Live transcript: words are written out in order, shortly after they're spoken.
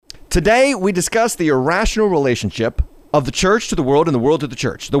Today, we discuss the irrational relationship of the church to the world and the world to the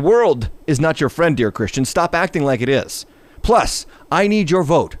church. The world is not your friend, dear Christian. Stop acting like it is. Plus, I need your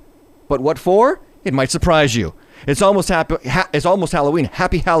vote. But what for? It might surprise you. It's almost Halloween.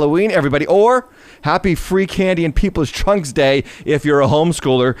 Happy Halloween, everybody. Or happy free candy and people's trunks day if you're a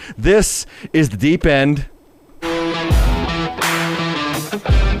homeschooler. This is The Deep End.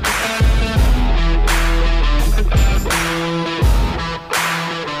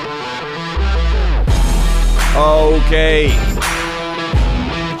 Okay.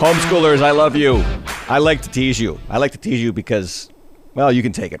 Homeschoolers, I love you. I like to tease you. I like to tease you because, well, you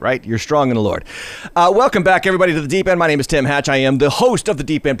can take it, right? You're strong in the Lord. Welcome back, everybody, to The Deep End. My name is Tim Hatch. I am the host of The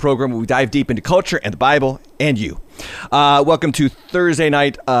Deep End program, where we dive deep into culture and the Bible and you. Welcome to Thursday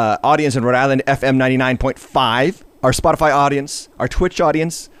night audience in Rhode Island, FM 99.5. Our Spotify audience, our Twitch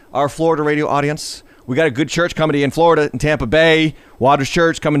audience, our Florida radio audience. We got a good church coming to you in Florida, in Tampa Bay. Waters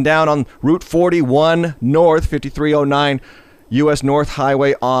Church coming down on Route 41 North, 5309 U.S. North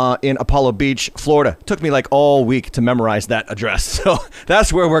Highway in Apollo Beach, Florida. Took me like all week to memorize that address. So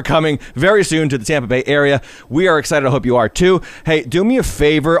that's where we're coming very soon to the Tampa Bay area. We are excited. I hope you are too. Hey, do me a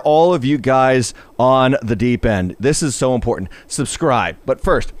favor, all of you guys on The Deep End. This is so important. Subscribe. But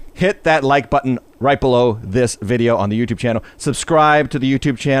first, hit that like button right below this video on the YouTube channel. Subscribe to the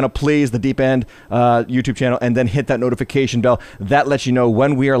YouTube channel, please, the Deep End YouTube channel, and then hit that notification bell. That lets you know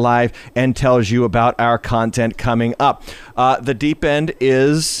when we are live and tells you about our content coming up. The Deep End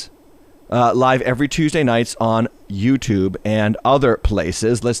is live every Tuesday nights on YouTube and other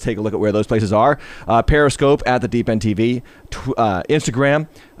places. Let's take a look at where those places are. Periscope at The Deep End TV, Instagram,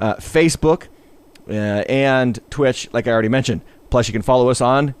 Facebook, and Twitch, like I already mentioned. Plus, you can follow us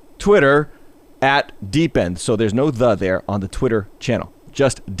on Twitter at Deep End. So there's no "the" there on the Twitter channel.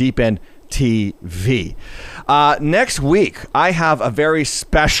 Just Deep End TV. Next week, I have a very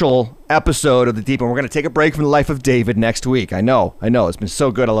special episode of The Deep End. We're going to take a break from the life of David next week. I know. It's been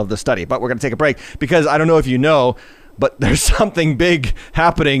so good. I love the study. But we're going to take a break because I don't know if you know, but there's something big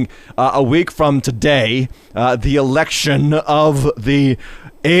happening a week from today. The election of the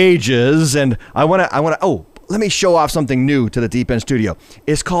ages. And I want to, let me show off something new to the Deep End studio.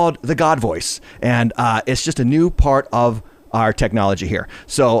 It's called the God Voice, and it's just a new part of our technology here.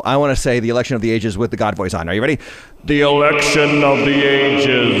 So I want to say the election of the ages with the God Voice on. Are you ready? The election of the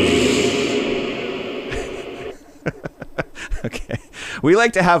ages. Okay. We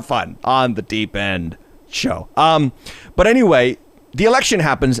like to have fun on the Deep End show. But anyway, the election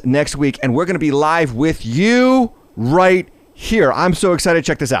happens next week, and we're going to be live with you right here. I'm so excited.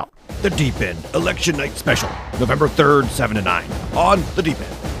 Check this out. The Deep End Election Night Special, November 3rd, 7 to 9 on The Deep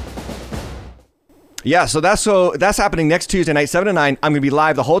End. Yeah, so that's happening next Tuesday night, 7 to 9. I'm going to be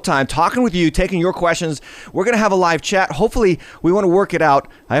live the whole time, talking with you, taking your questions. We're going to have a live chat. Hopefully, we want to work it out.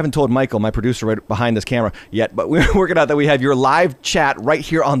 I haven't told Michael, my producer right behind this camera yet, but we're working out that we have your live chat right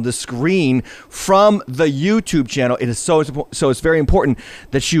here on the screen from the YouTube channel. It is so it's very important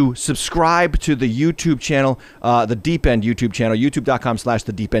that you subscribe to the YouTube channel, the Deep End YouTube channel,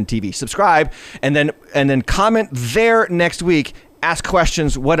 youtube.com/thedeependtv. Subscribe and then comment there next week. Ask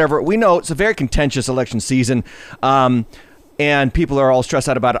questions, whatever. We know it's a very contentious election season, and people are all stressed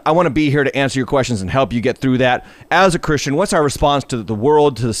out about it. I want to be here to answer your questions and help you get through that. As a Christian, what's our response to the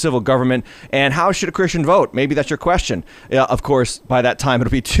world, to the civil government, and how should a Christian vote? Maybe that's your question. Of course, by that time,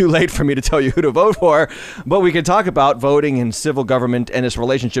 it'll be too late for me to tell you who to vote for, but we can talk about voting and civil government and its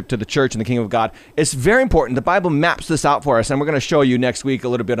relationship to the church and the kingdom of God. It's very important. The Bible maps this out for us, and we're going to show you next week a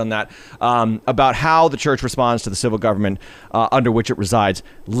little bit on that, about how the church responds to the civil government under which it resides.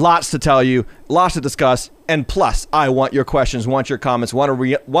 Lots to tell you, lots to discuss. And plus, I want your questions, want your comments, want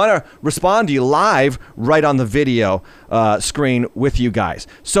to respond to you live right on the video screen with you guys.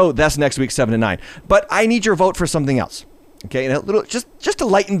 So that's next week, 7 to 9. But I need your vote for something else. Okay, and a little just to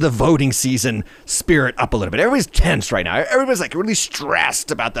lighten the voting season spirit up a little bit. Everybody's tense right now. Everybody's like really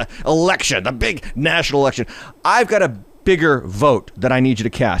stressed about the election, the big national election. I've got a bigger vote that I need you to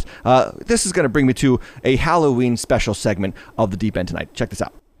cast. This is going to bring me to a Halloween special segment of The Deep End tonight. Check this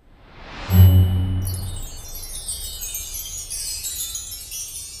out.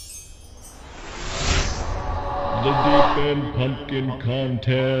 The Deep End Pumpkin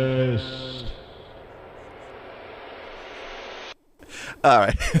Contest. All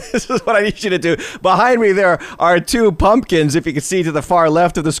right, this is what I need you to do. Behind me there are two pumpkins, if you can see to the far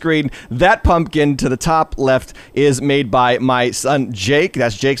left of the screen. That pumpkin to the top left is made by my son, Jake.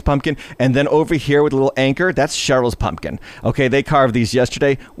 That's Jake's pumpkin. And then over here with a little anchor, that's Cheryl's pumpkin. Okay, they carved these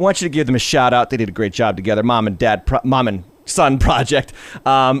yesterday. I want you to give them a shout out. They did a great job together. Mom and son project.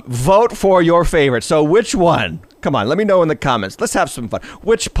 Vote for your favorite. So which one? Come on, let me know in the comments. Let's have some fun.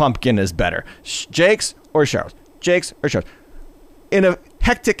 Which pumpkin is better, Jake's or Cheryl's? Jake's or Cheryl's? In a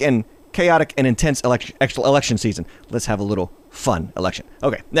hectic and chaotic and intense election season, let's have a little fun election.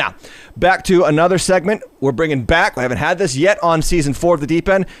 Okay, now back to another segment we're bringing back. We haven't had this yet on season 4 of The Deep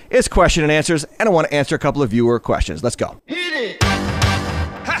End. It's question and answers, and I want to answer a couple of viewer questions. Let's go. Hit it.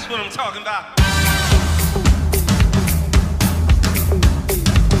 That's what I'm talking about.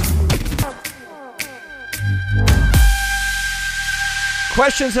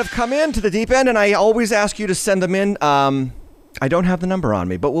 Questions have come in to The Deep End, and I always ask you to send them in. I don't have the number on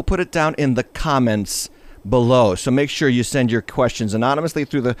me, but we'll put it down in the comments below. So make sure you send your questions anonymously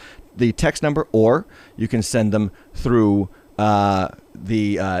through the text number, or you can send them through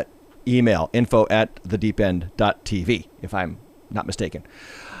the email, info@thedeepend.tv, if I'm not mistaken.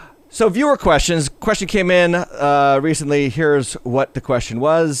 So viewer questions. Question came in recently. Here's what the question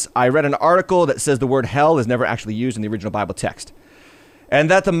was. I read an article that says the word hell is never actually used in the original Bible text, and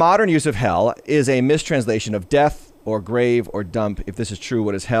that the modern use of hell is a mistranslation of death or grave or dump. If this is true,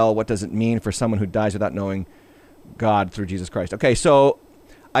 what is hell? What does it mean for someone who dies without knowing God through Jesus Christ? Okay, so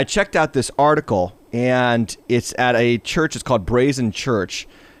I checked out this article, and it's at a church. It's called Brazen Church,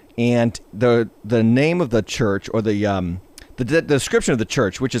 and the name of the church, or the description of the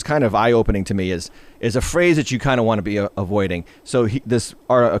church, which is kind of eye-opening to me, is a phrase that you kind of want to be avoiding. So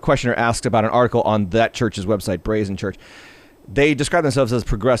a questioner asked about an article on that church's website, Brazen Church. They describe themselves as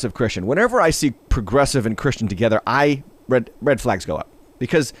progressive Christian. Whenever I see progressive and Christian together, red flags go up.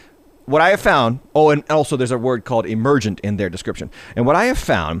 Because what I have found, and also there's a word called emergent in their description. And what I have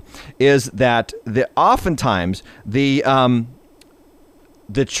found is that oftentimes the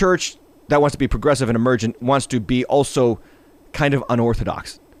church that wants to be progressive and emergent wants to be also kind of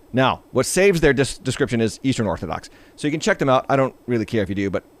unorthodox. Now, what saves their description is Eastern Orthodox. So you can check them out. I don't really care if you do,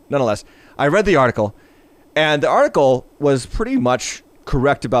 but nonetheless, I read the article. And the article was pretty much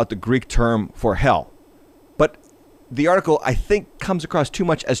correct about the Greek term for hell. But the article, I think, comes across too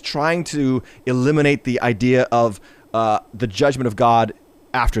much as trying to eliminate the idea of the judgment of God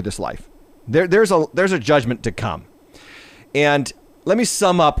after this life. There's a judgment to come. And let me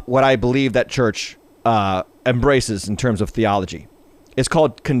sum up what I believe that church embraces in terms of theology. It's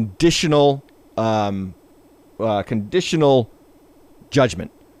called conditional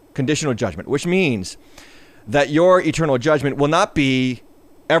judgment. Conditional judgment, which means that your eternal judgment will not be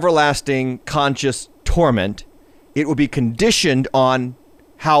everlasting conscious torment. It will be conditioned on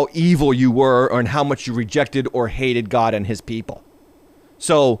how evil you were, or on how much you rejected or hated God and his people.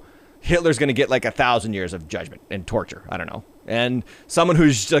 So Hitler's going to get like 1,000 years of judgment and torture. I don't know. And someone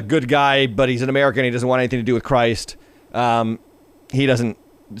who's a good guy, but he's an American, he doesn't want anything to do with Christ. He doesn't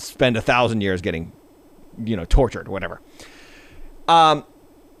spend 1,000 years getting, tortured or whatever. I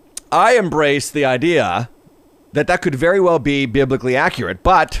embrace the idea that could very well be biblically accurate,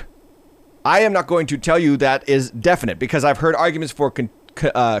 but I am not going to tell you that is definite, because I've heard arguments for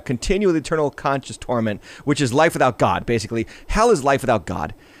continual eternal conscious torment, which is life without God. Basically, hell is life without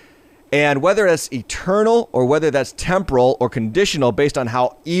God. And whether that's eternal or whether that's temporal or conditional based on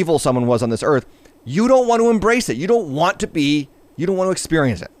how evil someone was on this earth, you don't want to embrace it. You don't want to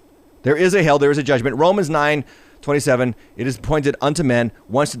experience it. There is a hell, there is a judgment. Romans 9:27, it is appointed unto men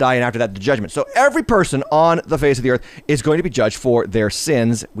once to die, and after that the judgment. So every person on the face of the earth is going to be judged for their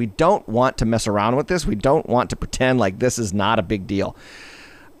sins. We don't want to mess around with this. We don't want to pretend like this is not a big deal.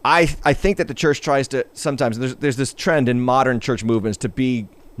 I think that the church tries to sometimes, there's this trend in modern church movements to be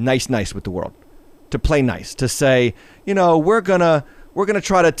nice with the world, to play nice, to say, we're gonna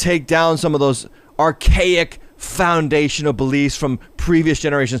try to take down some of those archaic foundational beliefs from previous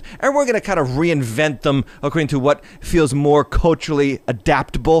generations, and we're going to kind of reinvent them according to what feels more culturally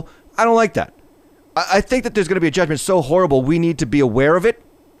adaptable. I don't like that. I think that there's going to be a judgment so horrible, we need to be aware of it.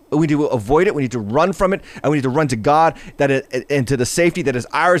 We need to avoid it. We need to run from it, and we need to run to God and to the safety that is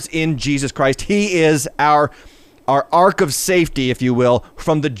ours in Jesus Christ. He is our ark of safety, if you will,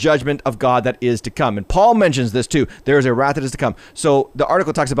 from the judgment of God that is to come. And Paul mentions this too. There is a wrath that is to come. So the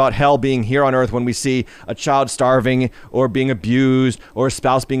article talks about hell being here on earth when we see a child starving or being abused or a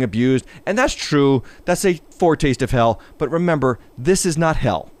spouse being abused. And that's true. That's a foretaste of hell. But remember, this is not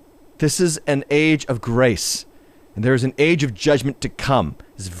hell. This is an age of grace. And there is an age of judgment to come.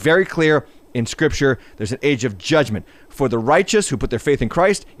 It's very clear in Scripture. There's an age of judgment. For the righteous who put their faith in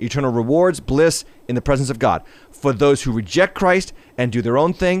Christ, eternal rewards, bliss in the presence of God. For those who reject Christ and do their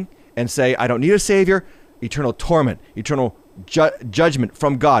own thing and say, I don't need a Savior, eternal torment, eternal judgment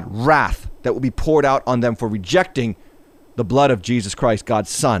from God, wrath that will be poured out on them for rejecting the blood of Jesus Christ, God's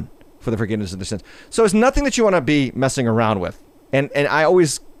Son, for the forgiveness of their sins. So it's nothing that you want to be messing around with. And I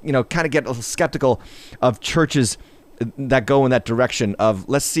always kind of get a little skeptical of churches that go in that direction of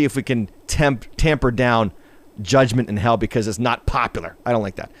let's see if we can tamper down judgment in hell because it's not popular. I don't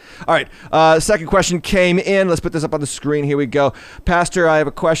like that. All right. Second question came in. Let's put this up on the screen. Here we go. Pastor, I have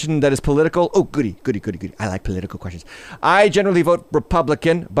a question that is political. Oh, goody. I like political questions. I generally vote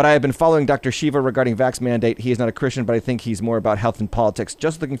Republican, but I have been following Dr. Shiva regarding vax mandate. He is not a Christian, but I think he's more about health and politics.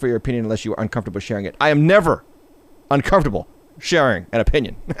 Just looking for your opinion unless you are uncomfortable sharing it. I am never uncomfortable sharing an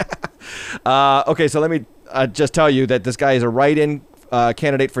opinion. Okay, so let me just tell you that this guy is a write-in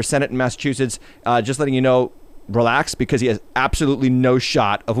candidate for Senate in Massachusetts. Just letting you know, relax, because he has absolutely no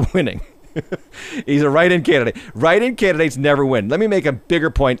shot of winning. He's a write-in candidate. Write-in candidates never win. Let me make a bigger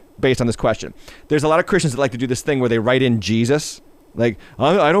point based on this question. There's a lot of Christians that like to do this thing where they write in Jesus. Like,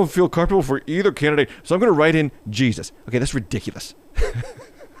 I don't feel comfortable for either candidate, so I'm going to write in Jesus. Okay, that's ridiculous.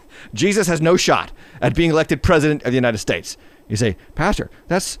 Jesus has no shot at being elected president of the United States. You say, Pastor,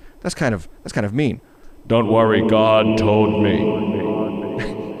 that's kind of mean. Don't worry, God told me.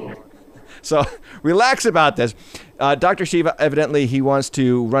 So relax about this. Dr. Shiva, evidently, he wants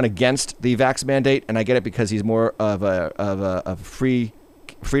to run against the vax mandate, and I get it because he's more of a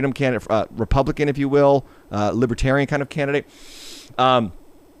freedom candidate, Republican, if you will, libertarian kind of candidate.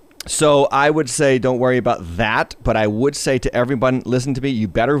 So I would say don't worry about that, but I would say to everyone, listen to me, you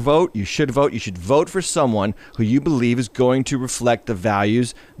better vote. You should vote. You should vote for someone who you believe is going to reflect the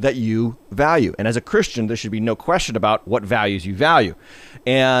values that you value. And as a Christian, there should be no question about what values you value.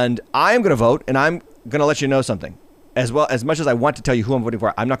 And I am going to vote, and I'm going to let you know something. As much as I want to tell you who I'm voting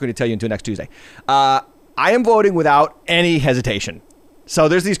for, I'm not going to tell you until next Tuesday. I am voting without any hesitation. So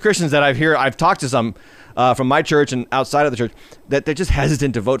there's these Christians that I've talked to some from my church and outside of the church that they're just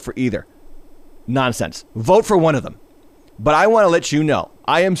hesitant to vote for either. Nonsense. Vote for one of them. But I want to let you know,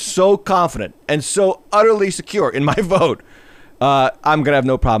 I am so confident and so utterly secure in my vote. I'm going to have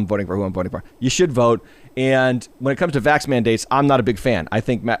no problem voting for who I'm voting for. You should vote. And when it comes to vax mandates, I'm not a big fan. I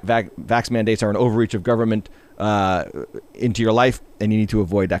think vax mandates are an overreach of government into your life, and you need to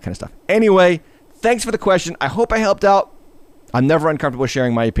avoid that kind of stuff. Anyway, thanks for the question. I hope I helped out. I'm never uncomfortable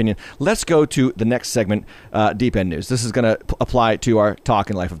sharing my opinion. Let's go to the next segment, Deep End News. This is going to apply to our talk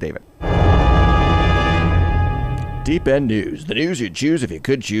in Life of David. Deep End News. The news you'd choose if you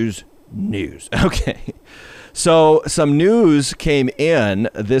could choose news. Okay. So some news came in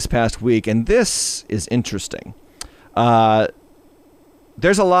this past week, and this is interesting. There's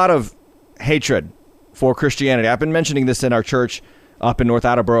a lot of hatred for Christianity. I've been mentioning this in our church up in North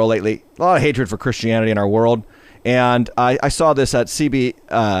Attleboro lately. A lot of hatred for Christianity in our world. And I saw this at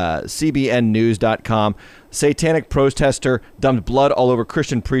cbnnews.com. Satanic protester dumped blood all over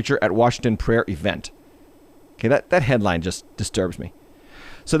Christian preacher at Washington prayer event. Okay, that headline just disturbs me.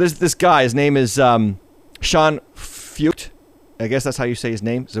 So there's this guy. His name is Sean Fucht. I guess that's how you say his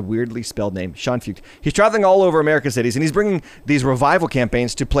name. It's a weirdly spelled name. Sean Fucht. He's traveling all over American cities, and he's bringing these revival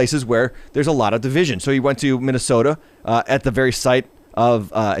campaigns to places where there's a lot of division. So he went to Minnesota at the very site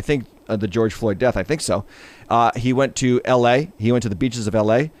of, I think, the George Floyd death. I think so. He went to L.A. He went to the beaches of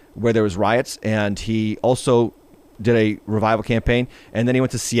L.A. where there was riots, and he also did a revival campaign. And then he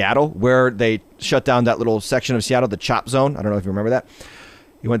went to Seattle, where they shut down that little section of Seattle, the Chop Zone. I don't know if you remember that.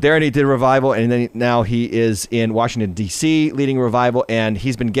 He went there and he did a revival, and then now he is in Washington, D.C. leading a revival, and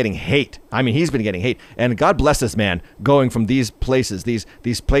he's been getting hate. I mean, he's been getting hate. And God bless this man going from these places,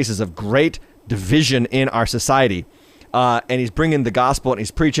 these places of great division in our society. And he's bringing the gospel, and he's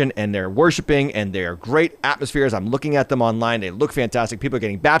preaching, and they're worshiping, and they're great atmospheres. I'm looking at them online. They look fantastic. People are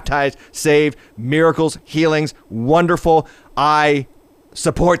getting baptized, saved, miracles, healings. Wonderful. I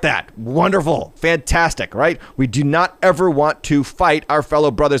support that. Wonderful. Fantastic, right? We do not ever want to fight our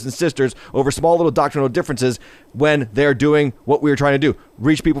fellow brothers and sisters over small little doctrinal differences when they're doing what we're trying to do.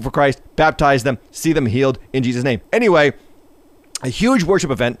 Reach people for Christ, baptize them, see them healed in Jesus' name. Anyway, a huge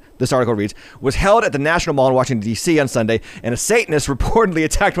worship event, this article reads, was held at the National Mall in Washington, D.C. on Sunday, and a Satanist reportedly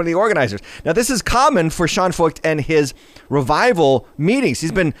attacked one of the organizers. Now, this is common for Sean Fucht and his revival meetings.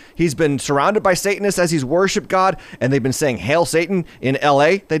 He's been surrounded by Satanists as he's worshiped God, and they've been saying, "Hail Satan" in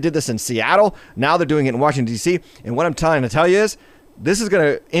L.A. They did this in Seattle. Now they're doing it in Washington, D.C. And what I'm trying to tell you is, this is going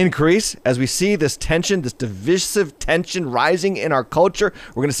to increase as we see this tension, this divisive tension rising in our culture.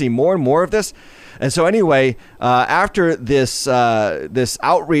 We're going to see more and more of this. And so anyway, after this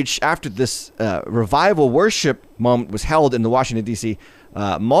outreach, after this revival worship moment was held in the Washington, D.C.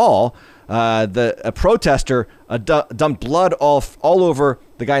 Mall, a protester dumped blood all over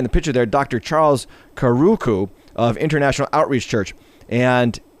the guy in the picture there, Dr. Charles Karuku of International Outreach Church.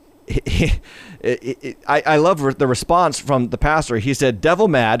 And I love the response from the pastor. He said, "Devil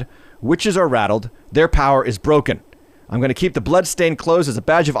mad, witches are rattled, their power is broken. I'm going to keep the blood-stained clothes as a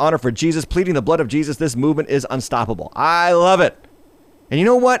badge of honor for Jesus, pleading the blood of Jesus. This movement is unstoppable. I love it. And you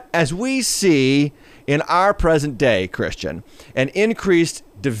know what? As we see in our present day, Christian, an increased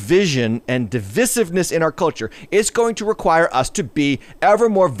division and divisiveness in our culture, it's going to require us to be ever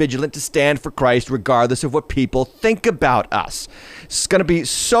more vigilant to stand for Christ regardless of what people think about us. It's going to be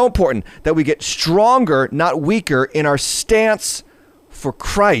so important that we get stronger, not weaker, in our stance for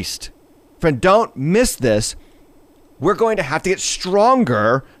Christ. Friend, don't miss this. We're going to have to get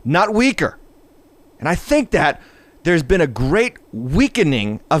stronger, not weaker. And I think that there's been a great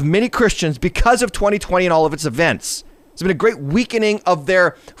weakening of many Christians because of 2020 and all of its events. There's been a great weakening of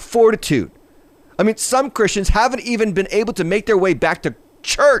their fortitude. I mean, some Christians haven't even been able to make their way back to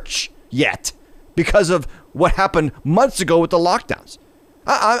church yet because of what happened months ago with the lockdowns.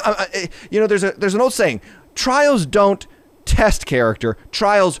 There's an old saying, trials don't test character,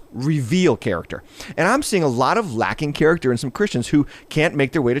 trials reveal character. And I'm seeing a lot of lacking character in some Christians who can't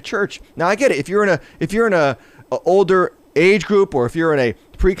make their way to church. Now, I get it. If you're in a older age group, or if you're in a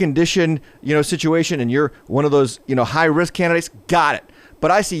preconditioned, situation and you're one of those, high risk candidates, got it.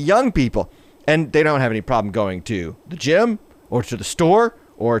 But I see young people and they don't have any problem going to the gym or to the store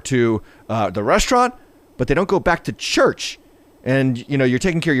or to the restaurant, but they don't go back to church. And, you're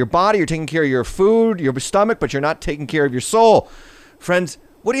taking care of your body, you're taking care of your food, your stomach, but you're not taking care of your soul. Friends,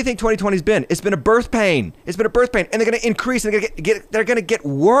 what do you think 2020's been? It's been a birth pain. It's been a birth pain, and they're going to increase, and they're going to get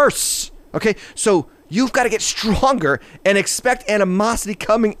worse. Okay, so you've got to get stronger and expect animosity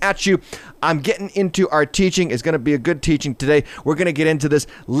coming at you. I'm getting into our teaching. It's going to be a good teaching today. We're going to get into this.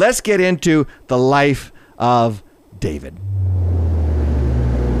 Let's get into the life of David.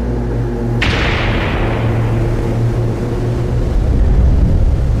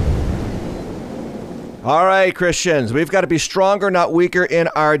 All right, Christians, we've got to be stronger, not weaker in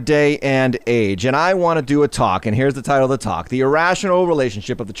our day and age. And I want to do a talk, and here's the title of the talk: The Irrational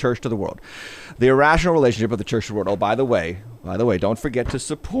Relationship of the Church to the World. The irrational relationship of the church to the world. Oh, by the way, don't forget to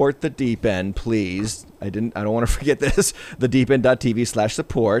support the Deep End, please. I don't want to forget this.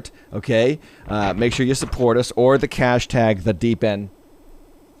 thedeepend.tv/support. Okay, make sure you support us, or the hashtag the Deep End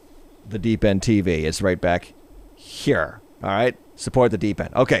TV. It's right back here. All right, support the Deep End.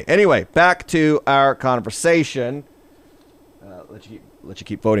 Okay. Anyway, back to our conversation. Let you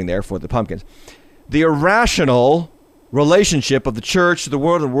keep voting there for the pumpkins. The irrational relationship of the church to the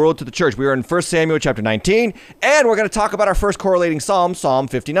world and the world to the church. We are in 1 Samuel chapter 19, and we're going to talk about our first correlating psalm, Psalm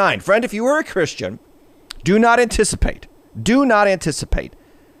 59. Friend, if you are a Christian, do not anticipate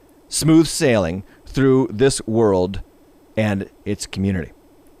smooth sailing through this world and its community.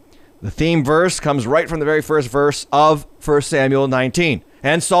 The theme verse comes right from the very first verse of 1 Samuel 19.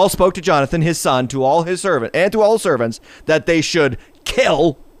 And Saul spoke to Jonathan, his son, to all his servants, and to all his servants, that they should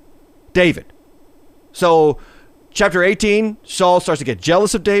kill David. So, chapter 18, Saul starts to get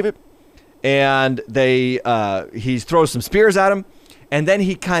jealous of David, and he throws some spears at him, and then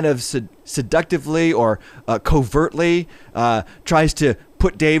he kind of seductively or covertly tries to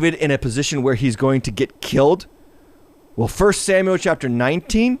put David in a position where he's going to get killed. Well, 1 Samuel chapter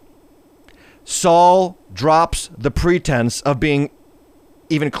 19, Saul drops the pretense of being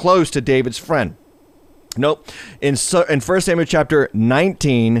even close to David's friend. Nope. In 1 Samuel chapter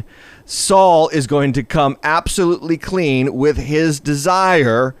 19, Saul is going to come absolutely clean with his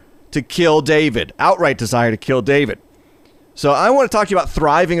desire to kill David, outright desire to kill David. So I want to talk to you about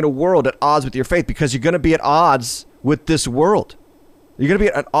thriving in a world at odds with your faith, because you're going to be at odds with this world. You're going to be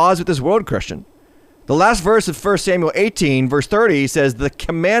at odds with this world, Christian. The last verse of 1 Samuel 18, verse 30, says, the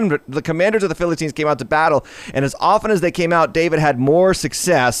commanders of the Philistines came out to battle, and as often as they came out, David had more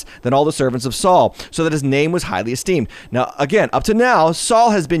success than all the servants of Saul, so that his name was highly esteemed. Now, again, up to now,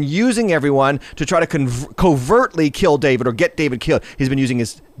 Saul has been using everyone to try to covertly kill David or get David killed. He's been using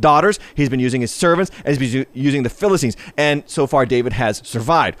his daughters, he's been using his servants, and he's been using the Philistines, and so far David has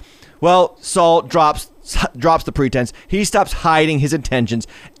survived. Well, Saul drops the pretense. He stops hiding his intentions,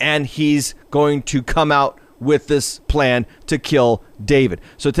 and he's going to come out with this plan to kill David.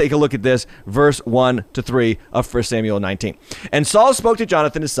 So take a look at this, verse 1 to 3 of 1 Samuel 19. And Saul spoke to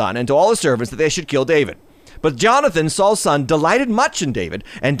Jonathan his son and to all his servants that they should kill David. But Jonathan, Saul's son, delighted much in David,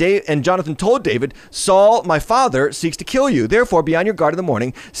 and Jonathan told David, Saul, my father, seeks to kill you. Therefore, be on your guard in the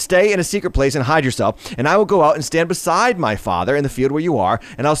morning, stay in a secret place and hide yourself, and I will go out and stand beside my father in the field where you are,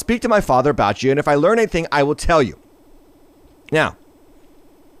 and I'll speak to my father about you, and if I learn anything, I will tell you. Now,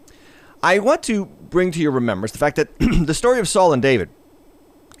 I want to bring to your remembrance the fact that the story of Saul and David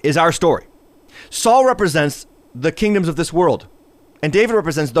is our story. Saul represents the kingdoms of this world, and David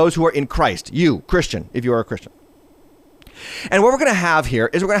represents those who are in Christ, you, Christian, if you are a Christian. And what we're going to have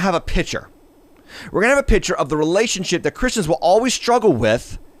here is we're going to have a picture. We're going to have a picture of the relationship that Christians will always struggle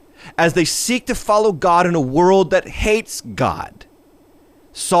with as they seek to follow God in a world that hates God.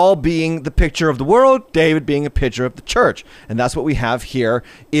 Saul being the picture of the world, David being a picture of the church. And that's what we have here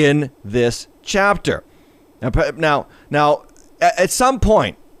in this chapter. Now, at some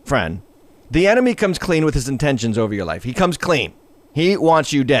point, friend, the enemy comes clean with his intentions over your life. He comes clean. He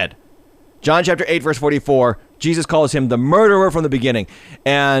wants you dead. John chapter 8, verse 44, Jesus calls him the murderer from the beginning.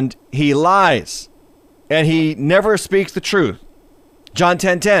 And he lies. And he never speaks the truth. John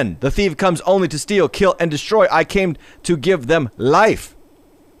 10:10, the thief comes only to steal, kill, and destroy. I came to give them life.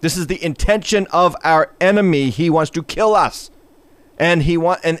 This is the intention of our enemy. He wants to kill us. And he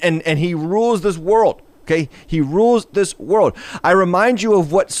rules this world. Okay, he rules this world. I remind you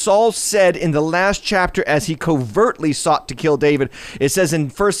of what Saul said in the last chapter as he covertly sought to kill David. It says in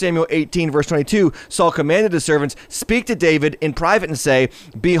 1 Samuel 18, verse 22, Saul commanded his servants, speak to David in private and say,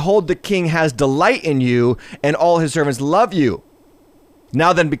 behold, the king has delight in you, and all his servants love you.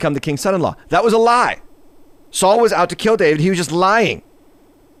 Now then become the king's son-in-law. That was a lie. Saul was out to kill David. He was just lying.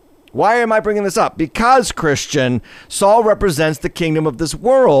 Why am I bringing this up? Because, Christian, Saul represents the kingdom of this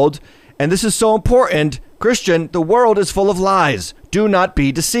world. And this is so important. Christian, the world is full of lies. Do not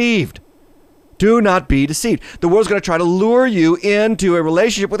be deceived. Do not be deceived. The world's going to try to lure you into a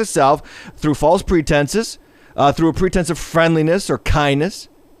relationship with itself through false pretenses, through a pretense of friendliness or kindness.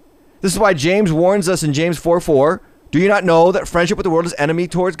 This is why James warns us in James 4:4, do you not know that friendship with the world is enemy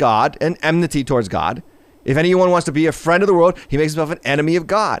towards God and enmity towards God? If anyone wants to be a friend of the world, he makes himself an enemy of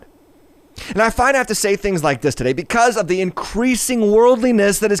God. And I find I have to say things like this today because of the increasing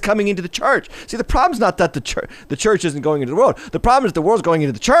worldliness that is coming into the church. See, the problem's not that the church isn't going into the world. The problem is the world's going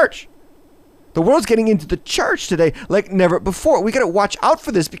into the church. The world's getting into the church today like never before. We got to watch out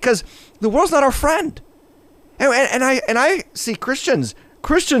for this because the world's not our friend. And I see Christians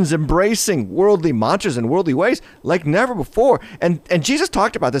embracing worldly mantras and worldly ways like never before. And Jesus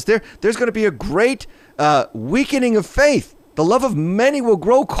talked about this. There's going to be a great weakening of faith. The love of many will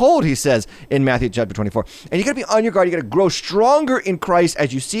grow cold, he says in Matthew chapter 24. And you got to be on your guard. You got to grow stronger in Christ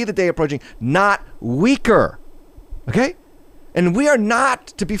as you see the day approaching, not weaker. Okay? And we are not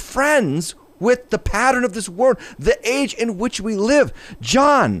to be friends with the pattern of this world, the age in which we live.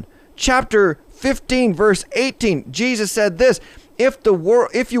 John chapter 15, verse 18, Jesus said this, if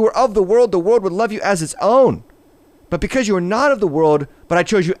you were of the world would love you as its own. But because you are not of the world, but I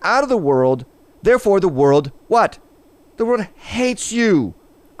chose you out of the world, therefore the world, what? The world hates you.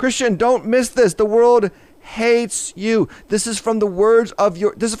 Christian, don't miss this. The world hates you. This is from the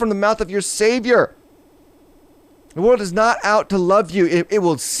mouth of your Savior. The world is not out to love you. It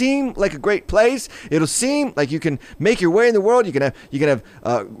will seem like a great place. It'll seem like you can make your way in the world. You can have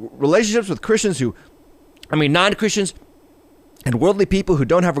relationships with Christians non-Christians and worldly people who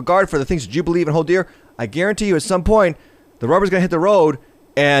don't have regard for the things that you believe and hold dear. I guarantee you at some point, the rubber's going to hit the road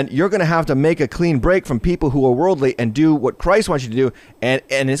and you're going to have to make a clean break from people who are worldly and do what Christ wants you to do. And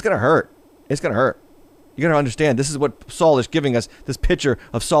it's going to hurt. It's going to hurt. You're going to understand. This is what Saul is giving us. This picture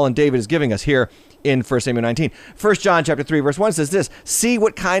of Saul and David is giving us here in 1 Samuel 19. 1 John chapter 3, verse 1 says this, see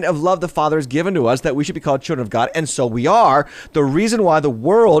what kind of love the Father has given to us that we should be called children of God. And so we are. The reason why the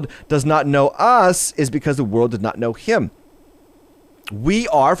world does not know us is because the world does not know him. We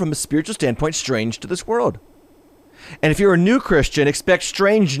are, from a spiritual standpoint, strange to this world. And if you're a new Christian, expect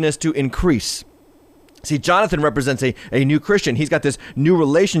strangeness to increase. See, Jonathan represents a new Christian. He's got this new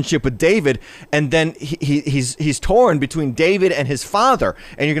relationship with David, and then he's torn between David and his father.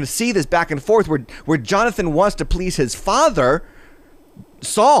 And you're going to see this back and forth where Jonathan wants to please his father,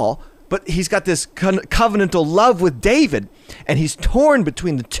 Saul, but he's got this covenantal love with David, and he's torn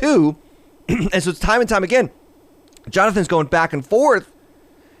between the two. And so it's time and time again, Jonathan's going back and forth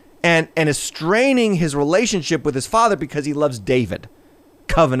and is straining his relationship with his father because he loves David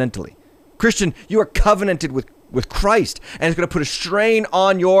covenantally. Christian, you are covenanted with Christ, and it's going to put a strain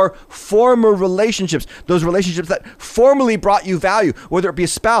on your former relationships, those relationships that formerly brought you value, whether it be a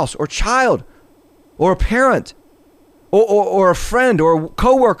spouse or child or a parent or a friend or a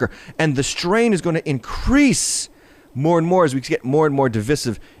coworker. And the strain is going to increase more and more as we get more and more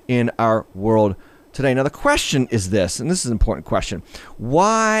divisive in our world today. Now, the question is this, and this is an important question.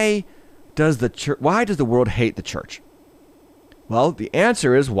 Why does the world hate the church? Well, the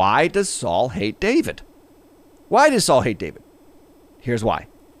answer is, why does Saul hate David? Why does Saul hate David? Here's why.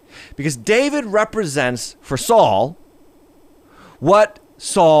 Because David represents, for Saul, what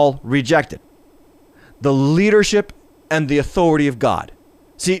Saul rejected. The leadership and the authority of God.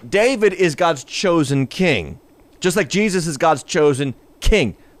 See, David is God's chosen king, just like Jesus is God's chosen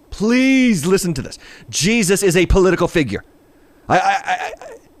king. Please listen to this. Jesus is a political figure.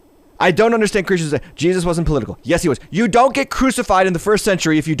 I don't understand Christians that Jesus wasn't political. Yes, he was. You don't get crucified in the first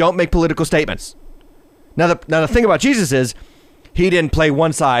century if you don't make political statements. Now the thing about Jesus is he didn't play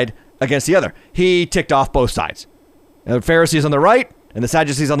one side against the other. He ticked off both sides. And the Pharisees on the right and the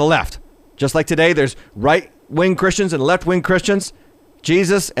Sadducees on the left. Just like today, there's right-wing Christians and left-wing Christians.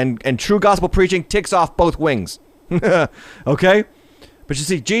 Jesus and true gospel preaching ticks off both wings. Okay? But you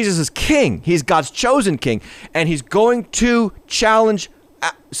see, Jesus is king. He's God's chosen king. And he's going to challenge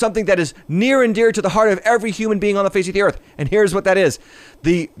something that is near and dear to the heart of every human being on the face of the earth. And here's what that is.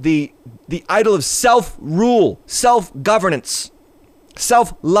 The idol of self-rule, self-governance,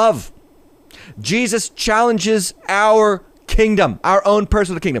 self-love. Jesus challenges our kingdom, our own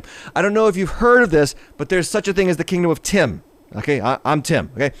personal kingdom. I don't know if you've heard of this, but there's such a thing as the kingdom of Tim. Okay, I'm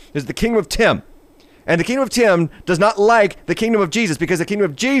Tim. Okay, there's the kingdom of Tim. And the kingdom of Tim does not like the kingdom of Jesus because the kingdom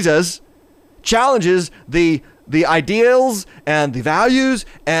of Jesus challenges the ideals and the values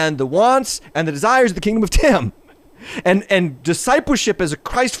and the wants and the desires of the kingdom of Tim. And discipleship as a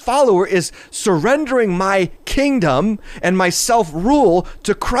Christ follower is surrendering my kingdom and my self-rule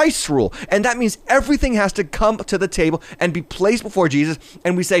to Christ's rule. And that means everything has to come to the table and be placed before Jesus.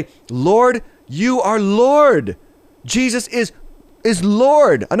 And we say, Lord, you are Lord. Jesus is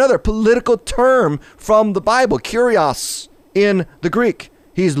Lord. Another political term from the Bible, kurios in the Greek.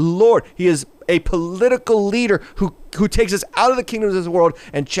 He's Lord. He is a political leader who takes us out of the kingdom of this world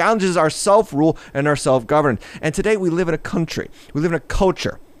and challenges our self-rule and our self-governance. And today we live in a country. We live in a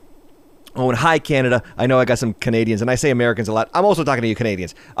culture. Oh, and hi, Canada. I know I got some Canadians, and I say Americans a lot. I'm also talking to you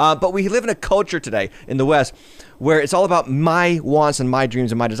Canadians. But we live in a culture today in the West where it's all about my wants and my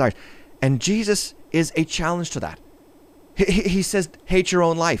dreams and my desires. And Jesus is a challenge to that. He says, hate your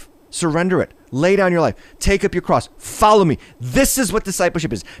own life. Surrender it. Lay down your life. Take up your cross. Follow me. This is what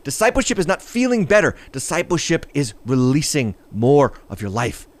discipleship is. Discipleship is not feeling better. Discipleship is releasing more of your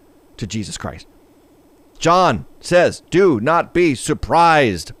life to Jesus Christ. John says, do not be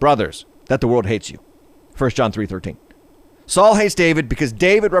surprised, brothers, that the world hates you. 1 John 3:13. Saul hates David because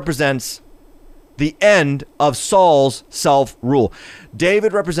David represents the end of Saul's self-rule.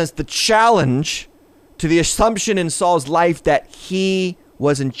 David represents the challenge to the assumption in Saul's life that he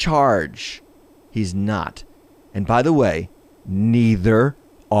was in charge. He's not. And by the way, neither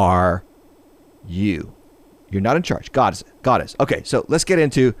are you. You're not in charge. God is. Okay, so let's get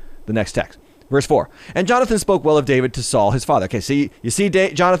into the next text. Verse 4. And Jonathan spoke well of David to Saul, his father. Okay, so you see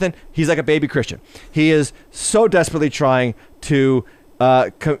Jonathan, he's like a baby Christian. He is so desperately trying to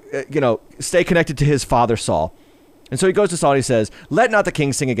stay connected to his father Saul. And so he goes to Saul and he says, let not the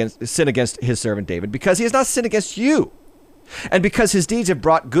king sin against his servant David, because he has not sinned against you, and because his deeds have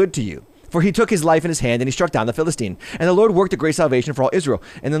brought good to you. For he took his life in his hand and he struck down the Philistine. And the Lord worked a great salvation for all Israel.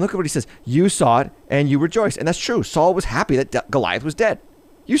 And then look at what he says. You saw it and you rejoiced. And that's true. Saul was happy that Goliath was dead.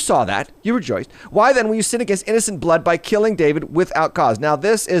 You saw that. You rejoiced. Why then will you sin against innocent blood by killing David without cause? Now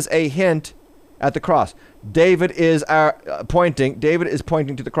this is a hint at the cross. David is pointing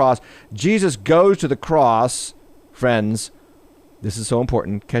to the cross. Jesus goes to the cross, friends. This is so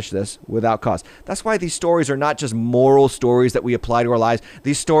important. Catch this. Without cause. That's why these stories are not just moral stories that we apply to our lives.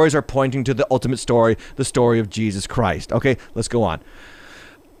 These stories are pointing to the ultimate story, the story of Jesus Christ. Okay, let's go on.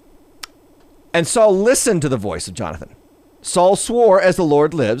 And Saul listened to the voice of Jonathan. Saul swore, as the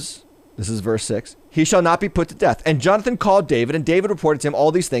Lord lives, this is verse 6, he shall not be put to death. And Jonathan called David, and David reported to him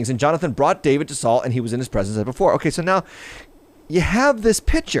all these things. And Jonathan brought David to Saul, and he was in his presence as before. Okay, so now you have this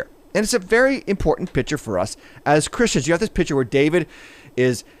picture. And it's a very important picture for us as Christians. You have this picture where David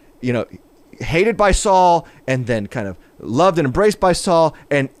is, hated by Saul and then kind of loved and embraced by Saul.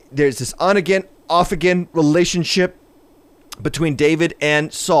 And there's this on again, off again relationship between David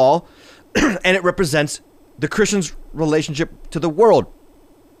and Saul. And it represents the Christian's relationship to the world.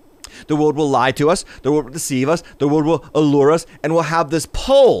 The world will lie to us. The world will deceive us. The world will allure us. And we'll have this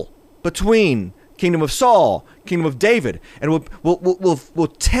pull between kingdom of Saul, kingdom of David, and we'll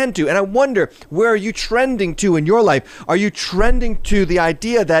tend to. And I wonder, where are you trending to in your life? Are you trending to the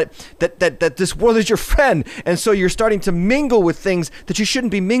idea that this world is your friend, and so you're starting to mingle with things that you shouldn't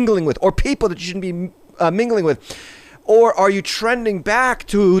be mingling with, or people that you shouldn't be mingling with? Or are you trending back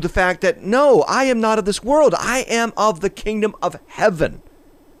to the fact that, no, I am not of this world. I am of the kingdom of heaven,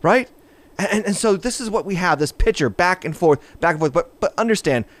 right? And so this is what we have, this picture back and forth. But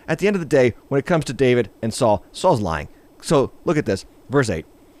understand, at the end of the day, when it comes to David and Saul, Saul's lying. So look at this, verse 8.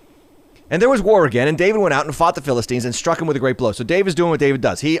 And there was war again, and David went out and fought the Philistines and struck him with a great blow. So David's doing what David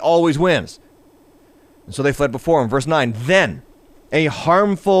does. He always wins. And so they fled before him. Verse 9, then a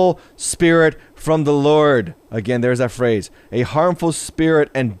harmful spirit from the Lord. Again, there's that phrase, a harmful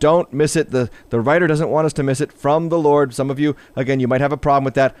spirit, and don't miss it. The writer doesn't want us to miss it, from the Lord. Some of you, again, you might have a problem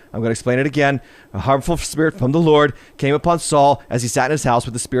with that. I'm going to explain it again. A harmful spirit from the Lord came upon Saul as he sat in his house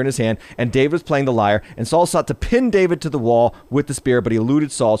with the spear in his hand, and David was playing the lyre, and Saul sought to pin David to the wall with the spear, but he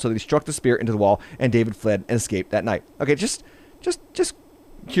eluded Saul, so that he struck the spear into the wall, and David fled and escaped that night. Okay, just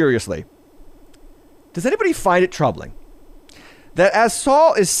curiously, does anybody find it troubling that as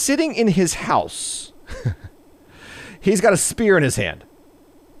Saul is sitting in his house, he's got a spear in his hand?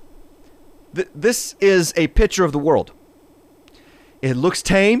 This is a picture of the world. It looks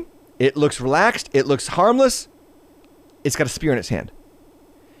tame. It looks relaxed. It looks harmless. It's got a spear in its hand.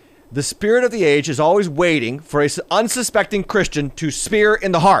 The spirit of the age is always waiting for an unsuspecting Christian to spear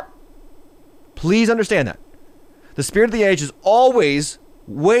in the heart. Please understand that. The spirit of the age is always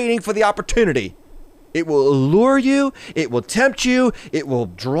waiting for the opportunity. It will allure you, it will tempt you, it will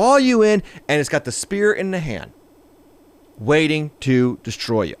draw you in, and it's got the spear in the hand, waiting to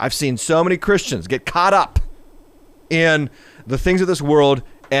destroy you. I've seen so many Christians get caught up in the things of this world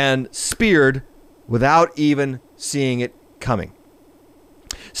and speared without even seeing it coming.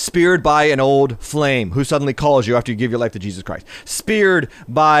 Speared by an old flame who suddenly calls you after you give your life to Jesus Christ. Speared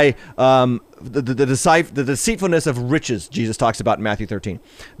by the deceitfulness of riches, Jesus talks about in Matthew 13.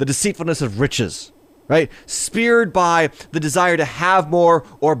 The deceitfulness of riches. Right? Speared by the desire to have more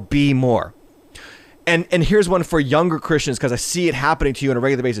or be more. And here's one for younger Christians, because I see it happening to you on a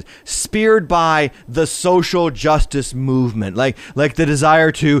regular basis. Speared by the social justice movement, like the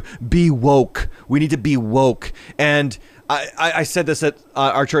desire to be woke. We need to be woke. And I said this at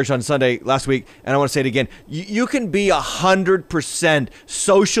our church on Sunday last week, and I want to say it again. You can be 100%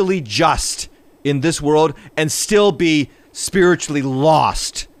 socially just in this world and still be spiritually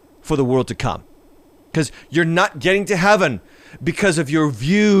lost for the world to come. Because you're not getting to heaven because of your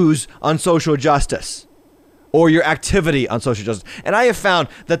views on social justice or your activity on social justice. And I have found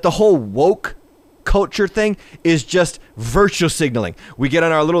that the whole woke culture thing is just virtue signaling. We get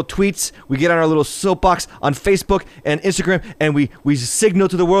on our little tweets, we get on our little soapbox on Facebook and Instagram, and we signal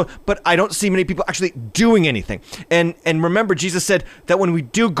to the world, but I don't see many people actually doing anything. And remember, Jesus said that when we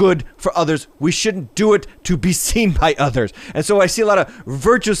do good for others, we shouldn't do it to be seen by others. And so I see a lot of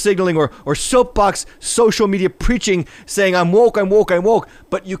virtue signaling or soapbox social media preaching saying, I'm woke,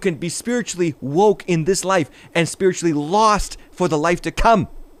 but you can be spiritually woke in this life and spiritually lost for the life to come.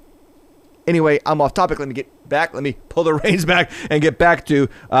 Anyway, I'm off topic. Let me get back. Let me pull the reins back and get back to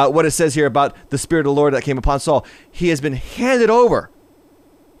what it says here about the Spirit of the Lord that came upon Saul. He has been handed over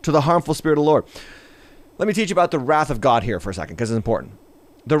to the harmful Spirit of the Lord. Let me teach you about the wrath of God here for a second, because it's important.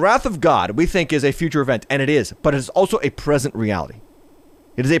 The wrath of God, we think, is a future event, and it is, but it is also a present reality.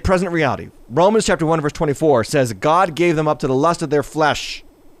 It is a present reality. Romans chapter 1, verse 24 says, God gave them up to the lust of their flesh,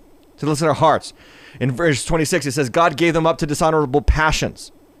 to the lust of their hearts. In verse 26, it says, God gave them up to dishonorable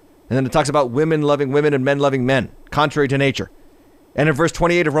passions. And then it talks about women loving women and men loving men, contrary to nature. And in verse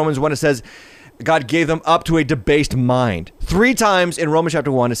 28 of Romans 1, it says, God gave them up to a debased mind. 3 times in Romans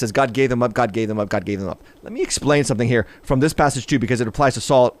chapter 1, it says, God gave them up, God gave them up, God gave them up. Let me explain something here from this passage too, because it applies to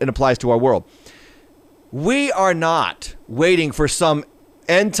Saul, it applies to our world. We are not waiting for some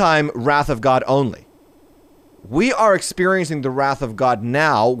end time wrath of God only. We are experiencing the wrath of God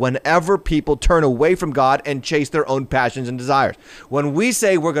now whenever people turn away from God and chase their own passions and desires. When we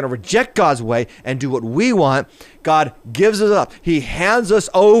say we're going to reject God's way and do what we want, God gives us up. He hands us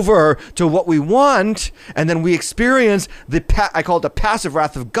over to what we want, and then we experience I call it the passive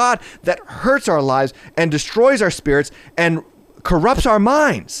wrath of God that hurts our lives and destroys our spirits and corrupts our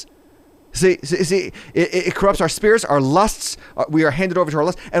minds. See, it corrupts our spirits, our lusts. We are handed over to our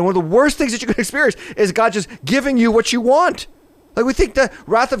lusts. And one of the worst things that you can experience is God just giving you what you want. Like, we think the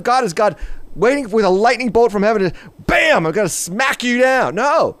wrath of God is God waiting with a lightning bolt from heaven to, bam, I'm going to smack you down.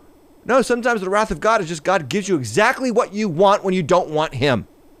 No, sometimes the wrath of God is just God gives you exactly what you want when you don't want him.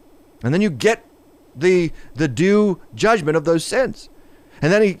 And then you get the due judgment of those sins.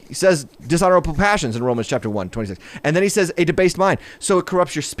 And then he says dishonorable passions in Romans chapter 1, 26. And then he says a debased mind. So it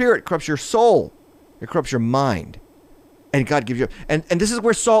corrupts your spirit, it corrupts your soul, it corrupts your mind. And God gives you, and this is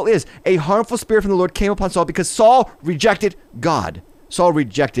where Saul is. A harmful spirit from the Lord came upon Saul because Saul rejected God. Saul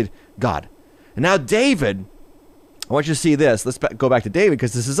rejected God. And now David, I want you to see this. Let's go back to David,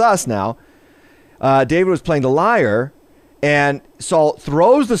 because this is us now. David was playing the lyre, and Saul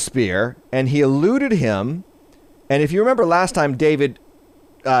throws the spear, and he eluded him. And if you remember last time, David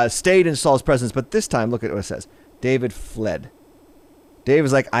stayed in Saul's presence, but this time, look at what it says. David fled.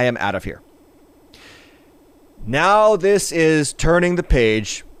 David's like, I am out of here. Now this is turning the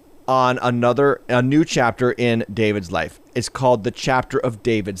page on a new chapter in David's life. It's called the chapter of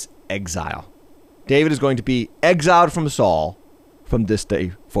David's exile. David is going to be exiled from Saul from this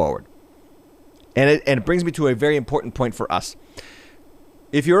day forward. And it brings me to a very important point for us.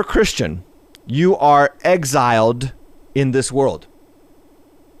 If you're a Christian, you are exiled in this world.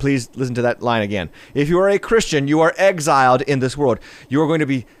 Please listen to that line again. If you are a Christian, you are exiled in this world. You're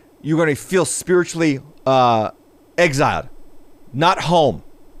going to feel spiritually exiled, not home,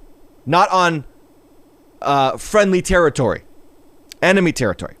 not on friendly territory, enemy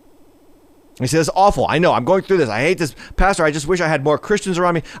territory. He says, it's awful. I know. I'm going through this. I hate this. Pastor, I just wish I had more Christians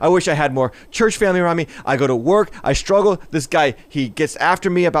around me. I wish I had more church family around me. I go to work. I struggle. This guy, he gets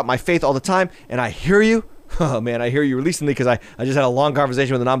after me about my faith all the time. And I hear you. Oh, man, I hear you recently because I just had a long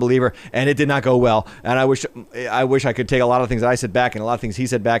conversation with a non-believer, and it did not go well. And I wish I could take a lot of things that I said back and a lot of things he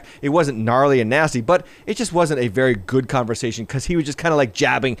said back. It wasn't gnarly and nasty, but it just wasn't a very good conversation because he was just kind of like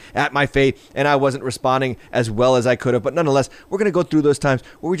jabbing at my faith, and I wasn't responding as well as I could have. But nonetheless, we're going to go through those times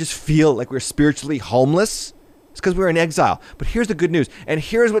where we just feel like we're spiritually homeless. It's because we're in exile. But here's the good news. And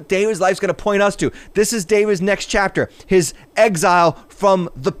here's what David's life's going to point us to. This is David's next chapter, his exile from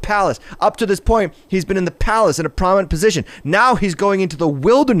the palace. Up to this point, he's been in the palace in a prominent position. Now he's going into the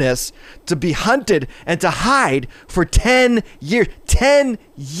wilderness to be hunted and to hide for 10 years. 10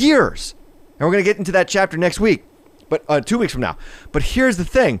 years. And we're going to get into that chapter next week, but 2 weeks from now. But here's the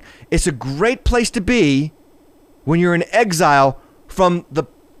thing. It's a great place to be when you're in exile from the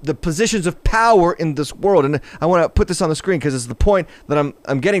positions of power in this world. And I want to put this on the screen because it's the point that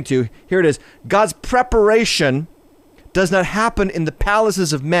I'm getting to. Here it is. God's preparation does not happen in the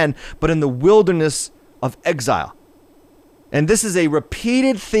palaces of men, but in the wilderness of exile. And this is a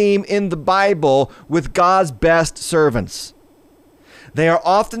repeated theme in the Bible with God's best servants. They are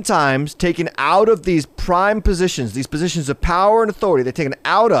oftentimes taken out of these prime positions, these positions of power and authority. They're taken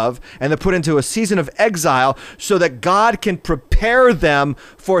out of and they're put into a season of exile so that God can prepare them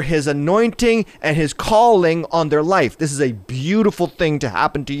for his anointing and his calling on their life. This is a beautiful thing to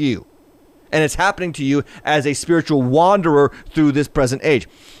happen to you. And it's happening to you as a spiritual wanderer through this present age.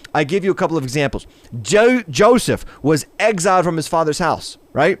 I give you a couple of examples. Joseph was exiled from his father's house,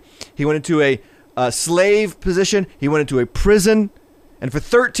 right? He went into a slave position. He went into a prison. And for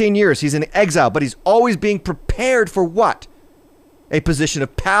 13 years, he's in exile, but he's always being prepared for what? A position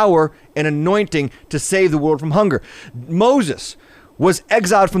of power and anointing to save the world from hunger. Moses was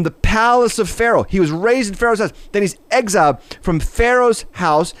exiled from the palace of Pharaoh. He was raised in Pharaoh's house. Then he's exiled from Pharaoh's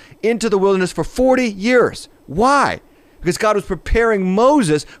house into the wilderness for 40 years. Why? Because God was preparing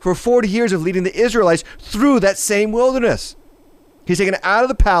Moses for 40 years of leading the Israelites through that same wilderness. He's taken out of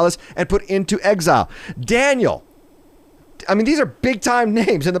the palace and put into exile. Daniel. I mean, these are big time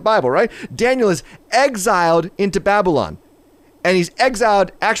names in the Bible, right? Daniel is exiled into Babylon. And he's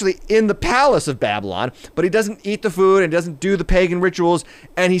exiled actually in the palace of Babylon, but he doesn't eat the food and doesn't do the pagan rituals,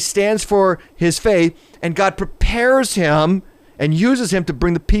 and he stands for his faith, and God prepares him and uses him to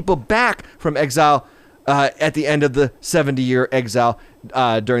bring the people back from exile at the end of the 70-year exile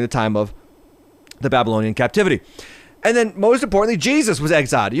during the time of the Babylonian captivity. And then, most importantly, Jesus was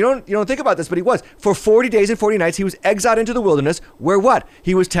exiled. You don't think about this, but he was. For 40 days and 40 nights, he was exiled into the wilderness where what?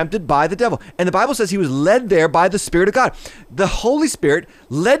 He was tempted by the devil. And the Bible says he was led there by the Spirit of God. The Holy Spirit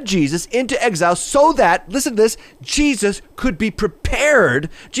led Jesus into exile so that, listen to this, Jesus could be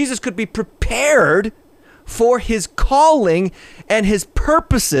prepared. Jesus could be prepared for his calling and his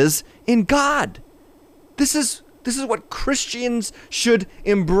purposes in God. This is what Christians should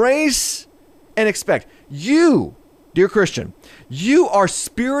embrace and expect. You, dear Christian, you are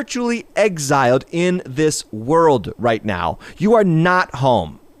spiritually exiled in this world right now. You are not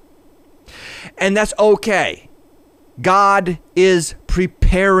home. And that's okay. God is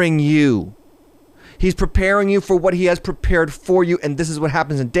preparing you. He's preparing you for what he has prepared for you. And this is what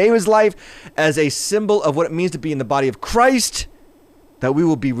happens in David's life as a symbol of what it means to be in the body of Christ, that we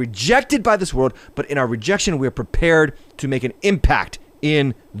will be rejected by this world, but in our rejection, we are prepared to make an impact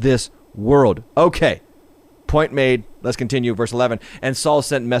in this world. Okay. Point made. Let's continue. Verse 11. And Saul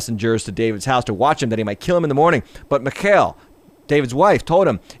sent messengers to David's house to watch him, that he might kill him in the morning. But Michal, David's wife, told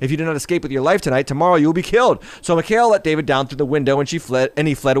him, if you do not escape with your life tonight, tomorrow you will be killed. So Michal let David down through the window, and he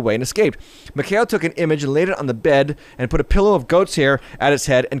fled away and escaped. Michal took an image and laid it on the bed and put a pillow of goat's hair at its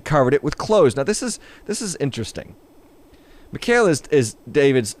head and covered it with clothes. Now this is interesting. Michal is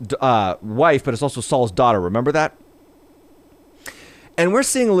David's wife, but it's also Saul's daughter. Remember that? And we're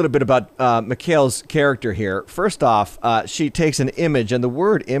seeing a little bit about Michal's character here. First off, she takes an image, and the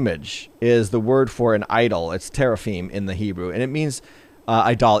word image is the word for an idol. It's teraphim in the Hebrew, and it means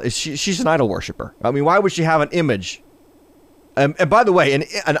idol. She's an idol worshiper. I mean, why would she have an image And by the way,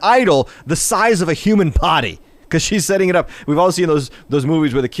 an idol the size of a human body, because she's setting it up. We've all seen those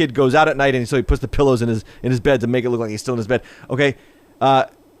movies where the kid goes out at night and so he puts the pillows in his bed to make it look like he's still in his bed. Okay,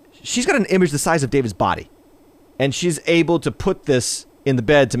 she's got an image the size of David's body, and she's able to put this in the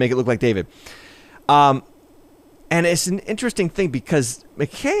bed to make it look like David. And it's an interesting thing because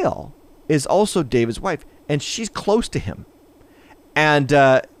Michal is also David's wife, and she's close to him. And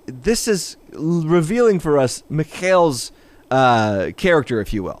this is revealing for us Michal's character,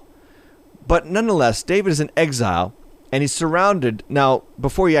 if you will. But nonetheless, David is in exile, and he's surrounded. Now,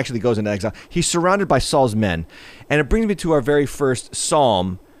 before he actually goes into exile, he's surrounded by Saul's men. And it brings me to our very first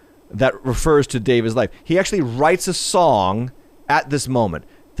psalm that refers to David's life. He actually writes a song at this moment.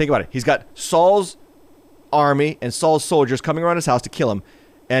 Think about it. He's got Saul's army and Saul's soldiers coming around his house to kill him.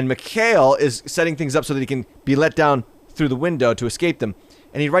 And Michal is setting things up so that he can be let down through the window to escape them.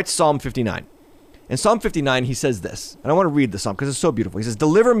 And he writes Psalm 59. In Psalm 59, he says this, and I want to read the psalm because it's so beautiful. He says,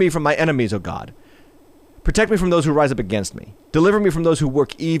 "Deliver me from my enemies, O God. Protect me from those who rise up against me. Deliver me from those who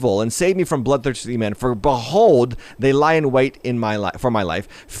work evil, and save me from bloodthirsty men. For behold, they lie in wait for my life.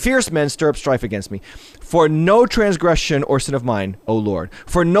 Fierce men stir up strife against me. For no transgression or sin of mine, O Lord.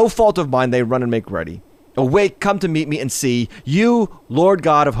 For no fault of mine they run and make ready. Awake, come to meet me and see. You, Lord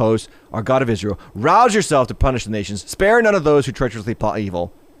God of hosts, are God of Israel. Rouse yourself to punish the nations. Spare none of those who treacherously plot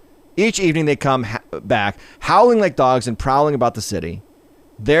evil. Each evening they come back, howling like dogs and prowling about the city.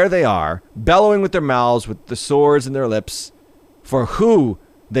 There they are, bellowing with their mouths, with the swords in their lips. For who,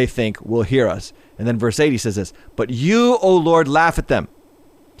 they think, will hear us?" And then verse 8, he says this, "But you, O Lord, laugh at them.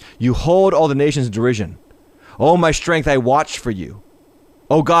 You hold all the nations in derision. O my strength, I watch for you.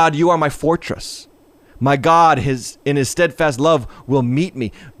 O God, you are my fortress. My God, in his steadfast love, will meet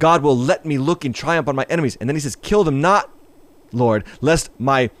me. God will let me look in triumph on my enemies." And then he says, "Kill them not, Lord, lest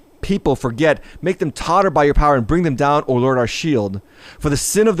my people forget. Make them totter by your power and bring them down, O Lord, our shield. For the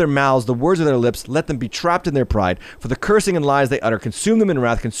sin of their mouths, the words of their lips, let them be trapped in their pride. For the cursing and lies they utter, consume them in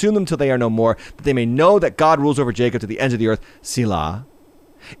wrath, consume them till they are no more, that they may know that God rules over Jacob to the ends of the earth. Selah.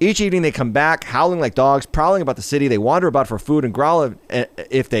 Each evening they come back, howling like dogs, prowling about the city. They wander about for food and growl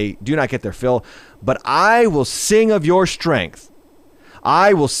if they do not get their fill. But I will sing of your strength.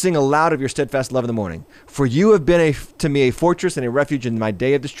 I will sing aloud of your steadfast love in the morning. For you have been to me a fortress and a refuge in my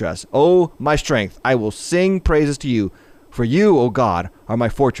day of distress. O my strength, I will sing praises to you. For you, O God, are my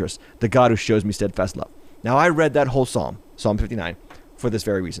fortress, the God who shows me steadfast love." Now, I read that whole psalm, Psalm 59, for this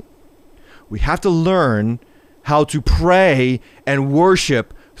very reason. We have to learn how to pray and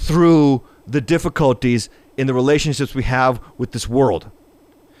worship through the difficulties in the relationships we have with this world.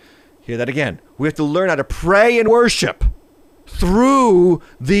 Hear that again. We have to learn how to pray and worship through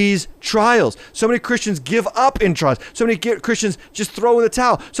these trials. So many Christians give up in trials. So many Christians just throw in the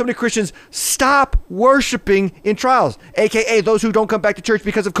towel. So many Christians stop worshiping in trials, aka those who don't come back to church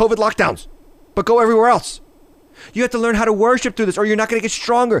because of COVID lockdowns, but go everywhere else. You have to learn how to worship through this, or you're not going to get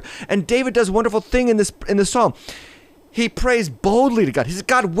stronger. And David does a wonderful thing in this psalm. He prays boldly to God. He says,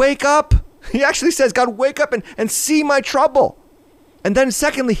 "God, wake up." He actually says, "God, wake up and see my trouble." And then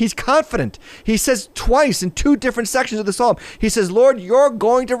secondly, he's confident. He says twice in two different sections of the psalm, he says, "Lord, you're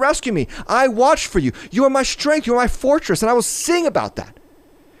going to rescue me. I watch for you. You are my strength. You are my fortress." And I will sing about that.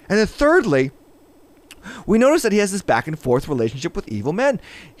 And then thirdly, we notice that he has this back and forth relationship with evil men.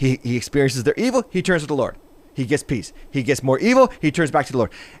 He experiences their evil. He turns to the Lord. He gets peace. He gets more evil. He turns back to the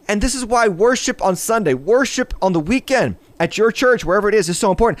Lord. And this is why worship on Sunday, worship on the weekend at your church, wherever it is so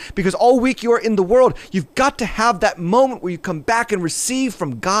important. Because all week you are in the world. You've got to have that moment where you come back and receive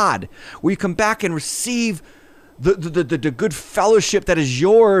from God, where you come back and receive the good fellowship that is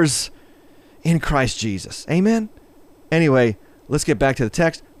yours in Christ Jesus. Amen? Anyway, let's get back to the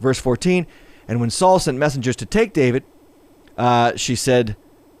text. Verse 14. "And when Saul sent messengers to take David, she said,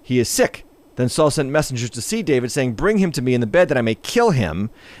 'He is sick.' Then Saul sent messengers to see David, saying, 'Bring him to me in the bed that I may kill him.'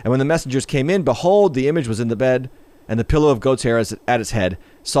 And when the messengers came in, behold, the image was in the bed, and the pillow of goat's hair at its head.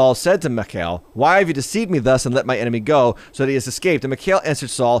 Saul said to Michal, 'Why have you deceived me thus and let my enemy go, so that he has escaped?' And Michal answered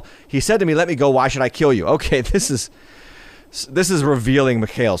Saul, 'He said to me, let me go. Why should I kill you?'" Okay, this is revealing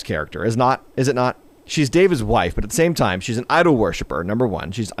Michal's character, is it not? She's David's wife, but at the same time, she's an idol worshiper, number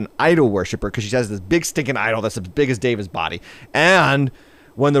one. She's an idol worshiper because she has this big stinking idol that's as big as David's body. And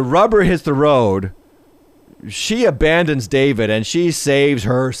when the rubber hits the road, she abandons David and she saves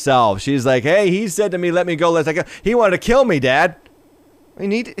herself. She's like, "Hey, he said to me, let me go. He wanted to kill me, Dad." I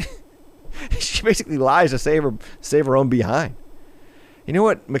mean, she basically lies to save her own behind. You know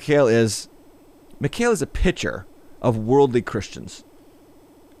what Michal is? Michal is a picture of worldly Christians.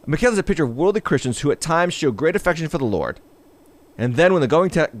 Michal is a picture of worldly Christians who at times show great affection for the Lord, and then when the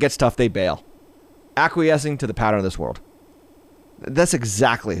going gets tough, they bail, acquiescing to the pattern of this world. That's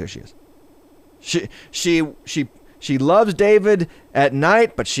exactly who she is. She loves David at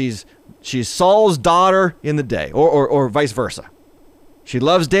night, but she's Saul's daughter in the day, or vice versa. She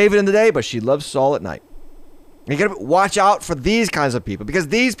loves David in the day, but she loves Saul at night. You got to watch out for these kinds of people, because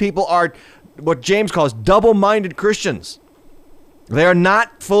these people are what James calls double-minded Christians. They are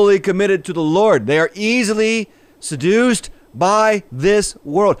not fully committed to the Lord. They are easily seduced by this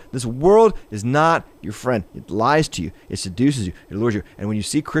world. This world is not your friend. It lies to you. It seduces you. It lures you. And when you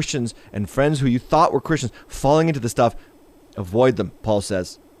see Christians and friends who you thought were Christians falling into this stuff, avoid them, Paul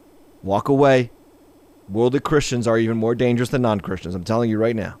says. Walk away. Worldly Christians are even more dangerous than non-Christians. I'm telling you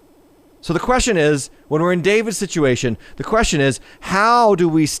right now. So the question is, when we're in David's situation, the question is, how do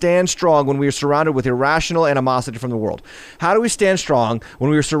we stand strong when we are surrounded with irrational animosity from the world? How do we stand strong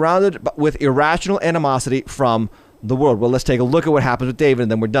when we are surrounded with irrational animosity from the world? Well, let's take a look at what happens with David,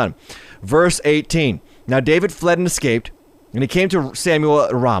 and then we're done. Verse 18. Now David fled and escaped, and he came to Samuel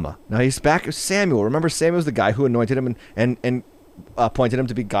at Ramah. Now he's back with Samuel. Remember, Samuel's the guy who anointed him and appointed him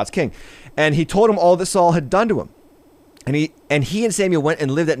to be God's king. And he told him all that Saul had done to him. And he and Samuel went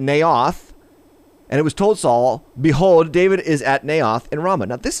and lived at Naioth, and it was told Saul, behold, David is at Naioth in Ramah.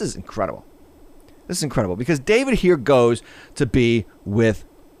 Now this is incredible. This is incredible, because David here goes to be with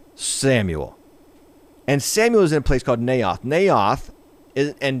Samuel. And Samuel is in a place called Naioth. Naioth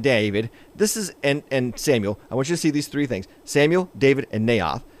and David, this is, and Samuel. I want you to see these three things. Samuel, David, and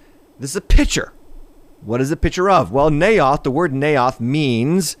Naioth. This is a picture. What is a picture of? Well, Naioth, the word Naioth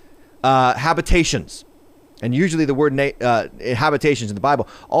means habitations. And usually the word habitations in the Bible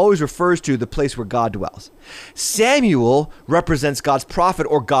always refers to the place where God dwells. Samuel represents God's prophet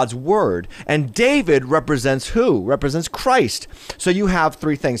or God's word. And David represents who? Represents Christ. So you have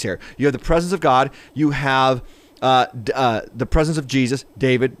three things here. You have the presence of God. You have the presence of Jesus,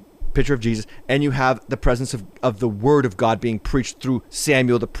 David, picture of Jesus. And you have the presence of the word of God being preached through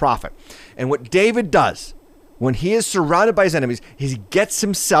Samuel the prophet. And what David does when he is surrounded by his enemies, he gets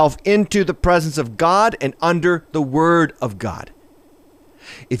himself into the presence of God and under the word of God.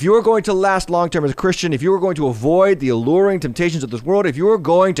 If you are going to last long-term as a Christian, if you are going to avoid the alluring temptations of this world, if you are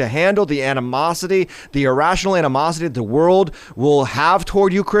going to handle the animosity, the irrational animosity that the world will have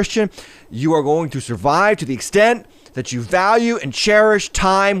toward you, Christian, you are going to survive to the extent that you value and cherish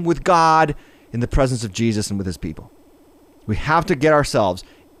time with God in the presence of Jesus and with his people. We have to get ourselves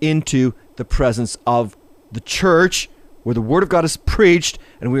into the presence of the church where the word of God is preached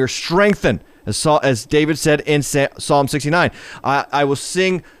and we are strengthened. As David said in Psalm 69, I will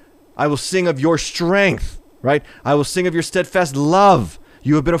sing of your strength, right? I will sing of your steadfast love.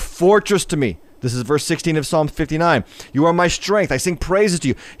 You have been a fortress to me. This is verse 16 of Psalm 59. You are my strength. I sing praises to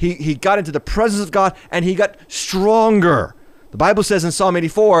you. He got into the presence of God and he got stronger. The Bible says in Psalm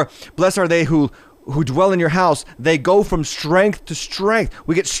 84, blessed are they who dwell in your house. They go from strength to strength.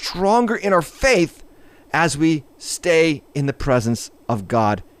 We get stronger in our faith as we stay in the presence of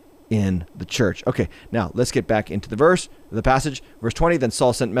God in the church. Okay, now let's get back into the passage. Verse 20, then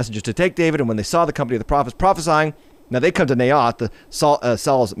Saul sent messengers to take David, and when they saw the company of the prophets prophesying, now they come to Naioth,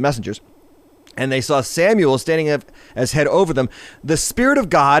 Saul's messengers, and they saw Samuel standing as head over them. The Spirit of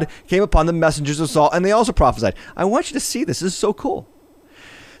God came upon the messengers of Saul, and they also prophesied. I want you to see this. This is so cool.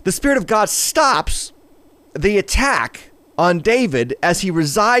 The Spirit of God stops the attack on David as he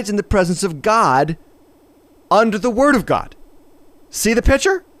resides in the presence of God under the word of God. See the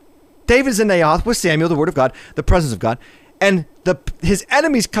picture? David's in Naioth with Samuel, the word of God, the presence of God, and his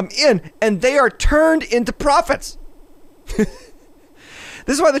enemies come in and they are turned into prophets. This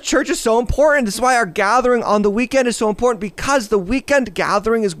is why the church is so important. This is why our gathering on the weekend is so important, because the weekend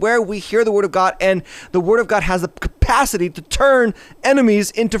gathering is where we hear the word of God, and the word of God has the capacity to turn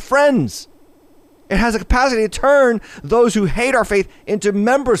enemies into friends. It has the capacity to turn those who hate our faith into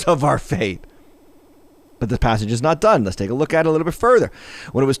members of our faith. But the passage is not done. Let's take a look at it a little bit further.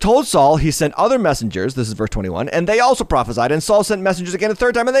 When it was told Saul, he sent other messengers, this is verse 21, and they also prophesied. And Saul sent messengers again a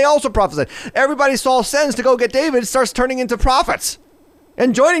third time, and they also prophesied. Everybody Saul sends to go get David starts turning into prophets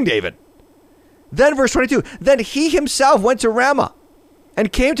and joining David. Then verse 22, then he himself went to Ramah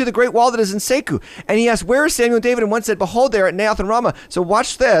and came to the great wall that is in Seku. And he asked, where is Samuel and David? And one said, behold, they are at Naioth and Ramah. So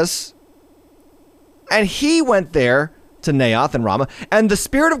watch this. And he went there to Naioth and Ramah, and the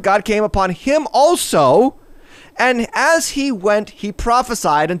Spirit of God came upon him also. And as he went, he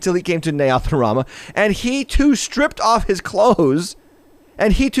prophesied until he came to Naioth and Ramah, and he too stripped off his clothes,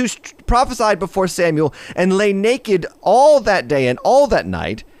 and he too prophesied before Samuel, and lay naked all that day and all that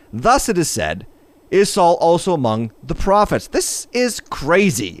night. Thus it is said, is Saul also among the prophets? This is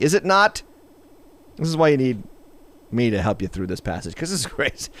crazy, is it not? This is why you need me to help you through this passage, because this is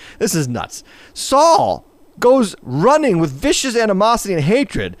crazy. This is nuts. Saul goes running with vicious animosity and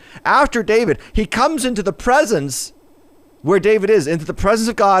hatred after David. He comes into the presence where David is, into the presence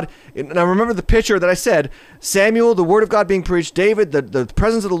of God. And I remember the picture that I said, Samuel, the word of God being preached, David, the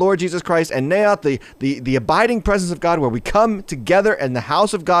presence of the Lord Jesus Christ, and Naoth, the abiding presence of God, where we come together in the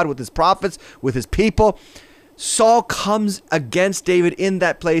house of God with his prophets, with his people. Saul comes against David in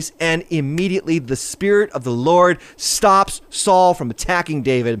that place, and immediately the Spirit of the Lord stops Saul from attacking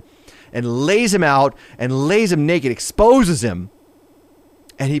David and lays him out and lays him naked, exposes him.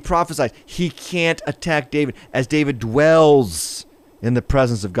 And he prophesies he can't attack David as David dwells in the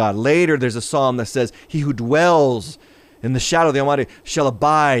presence of God. Later, there's a psalm that says, he who dwells in the shadow of the Almighty shall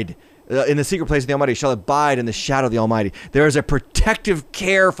abide. In the secret place of the Almighty shall abide in the shadow of the Almighty. There is a protective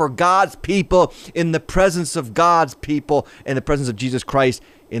care for God's people in the presence of God's people, in the presence of Jesus Christ,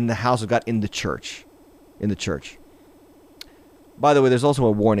 in the house of God, in the church. In the church. By the way, there's also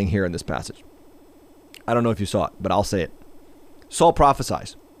a warning here in this passage. I don't know if you saw it, but I'll say it. Saul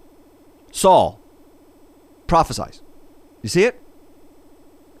prophesies. Saul prophesies. You see it?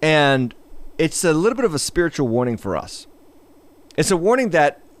 And it's a little bit of a spiritual warning for us. It's a warning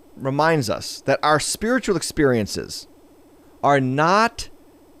that reminds us that our spiritual experiences are not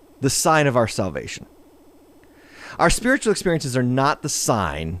the sign of our salvation. Our spiritual experiences are not the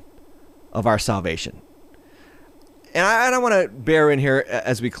sign of our salvation. And I want to bear in here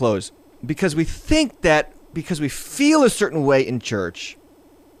as we close, because we think that because we feel a certain way in church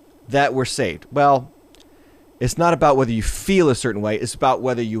that we're saved. Well, it's not about whether you feel a certain way. It's about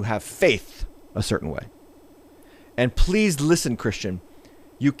whether you have faith a certain way. And please listen, Christian.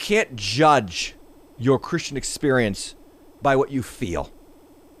 You can't judge your Christian experience by what you feel.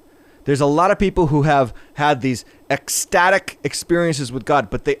 There's a lot of people who have had these ecstatic experiences with God,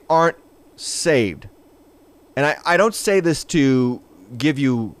 but they aren't saved. And I don't say this to give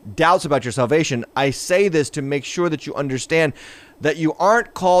you doubts about your salvation. I say this to make sure that you understand that you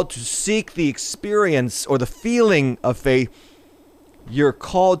aren't called to seek the experience or the feeling of faith. You're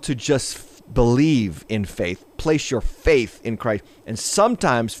called to just believe in faith, place your faith in Christ. And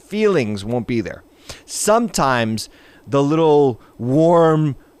sometimes feelings won't be there. Sometimes the little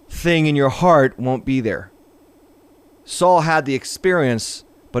warm thing in your heart won't be there. Saul had the experience,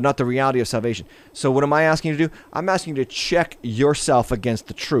 but not the reality of salvation. So what am I asking you to do? I'm asking you to check yourself against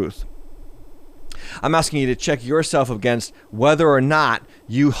the truth. I'm asking you to check yourself against whether or not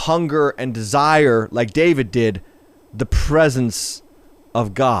you hunger and desire, like David did, the presence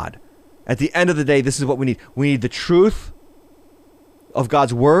of God. At the end of the day, this is what we need. We need the truth of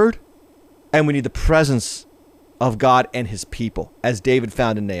God's word, and we need the presence of God and his people, as David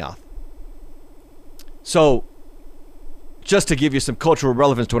found in Naoth. So, just to give you some cultural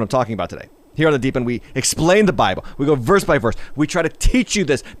relevance to what I'm talking about today. Here on The Deep End, we explain the Bible. We go verse by verse. We try to teach you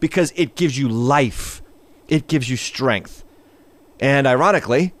this because it gives you life. It gives you strength. And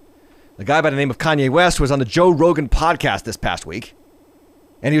ironically, a guy by the name of Kanye West was on the Joe Rogan podcast this past week.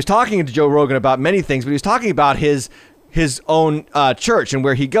 And he was talking to Joe Rogan about many things, but he was talking about his own church and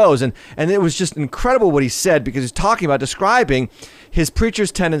where he goes. And it was just incredible what he said, because he's talking about describing his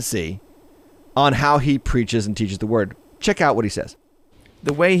preacher's tendency on how he preaches and teaches the word. Check out what he says.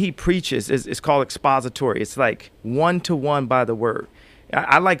 The way he preaches is called expository. It's like one-to-one by the word.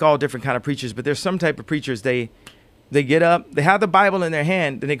 I like all different kind of preachers, but there's some type of preachers, they get up, they have the Bible in their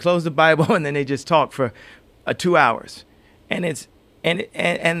hand, then they close the Bible, and then they just talk for 2 hours.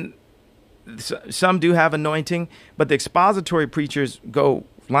 And some do have anointing, but the expository preachers go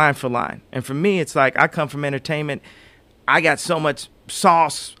line for line. And for me, it's like I come from entertainment. I got so much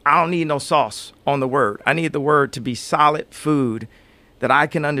sauce. I don't need no sauce on the word. I need the word to be solid food that I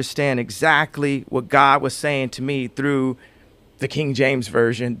can understand exactly what God was saying to me through the King James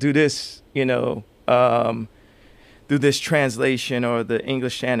Version, through this, through this translation or the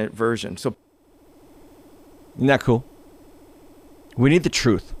English Standard Version. So, isn't that cool? We need the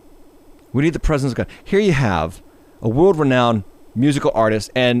truth. We need the presence of God. Here you have a world-renowned musical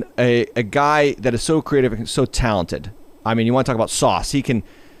artist and a guy that is so creative and so talented. I mean, you want to talk about sauce. He can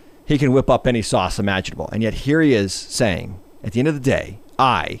whip up any sauce imaginable. And yet here he is saying, at the end of the day,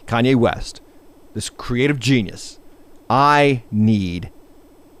 I, Kanye West, this creative genius, I need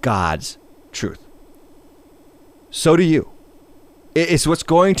God's truth. So do you. It's what's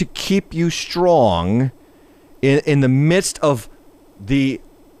going to keep you strong in the midst of the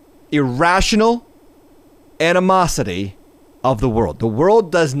irrational animosity of the world. The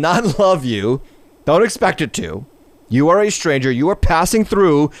world does not love you. Don't expect it to. You are a stranger. You are passing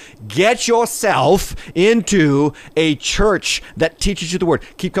through. Get yourself into a church that teaches you the word.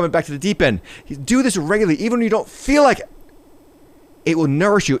 Keep coming back to the deep end. Do this regularly, even when you don't feel like it. It will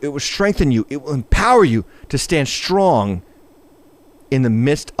nourish you. It will strengthen you. It will empower you to stand strong in the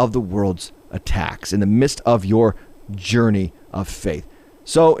midst of the world's attacks, in the midst of your journey of faith.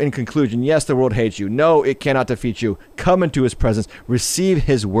 So, in conclusion, yes, the world hates you. No, it cannot defeat you. Come into his presence, receive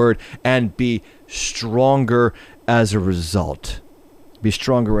his word, and be stronger as a result. Be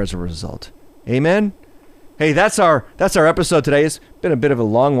stronger as a result. Amen? Hey, that's our episode today. It's been a bit of a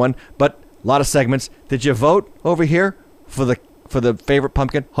long one, but a lot of segments. Did you vote over here for the favorite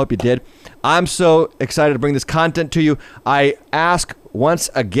pumpkin? Hope you did. I'm so excited to bring this content to you. I ask once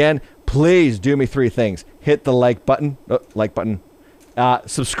again, please do me 3 things. Hit the like button,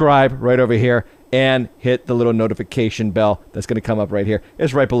 subscribe right over here, and hit the little notification bell that's going to come up right here.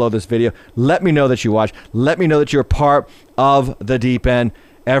 It's right below this video. Let me know that you watch. Let me know that you're part of the Deep End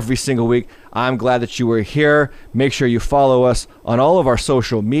every single week. I'm glad that you were here. Make sure you follow us on all of our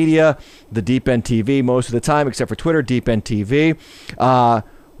social media, the Deep End TV most of the time, except for Twitter, Deep End TV.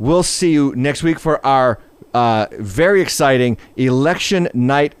 We'll see you next week for our very exciting election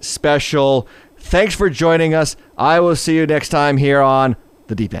night special. Thanks for joining us. I will see you next time here on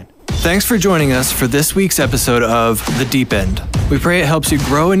The Deep End. Thanks for joining us for this week's episode of The Deep End. We pray it helps you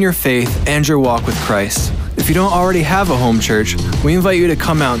grow in your faith and your walk with Christ. If you don't already have a home church, we invite you to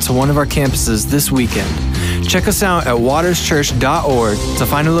come out to one of our campuses this weekend. Check us out at waterschurch.org to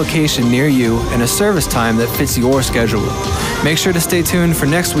find a location near you and a service time that fits your schedule. Make sure to stay tuned for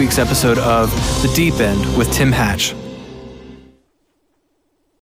next week's episode of The Deep End with Tim Hatch.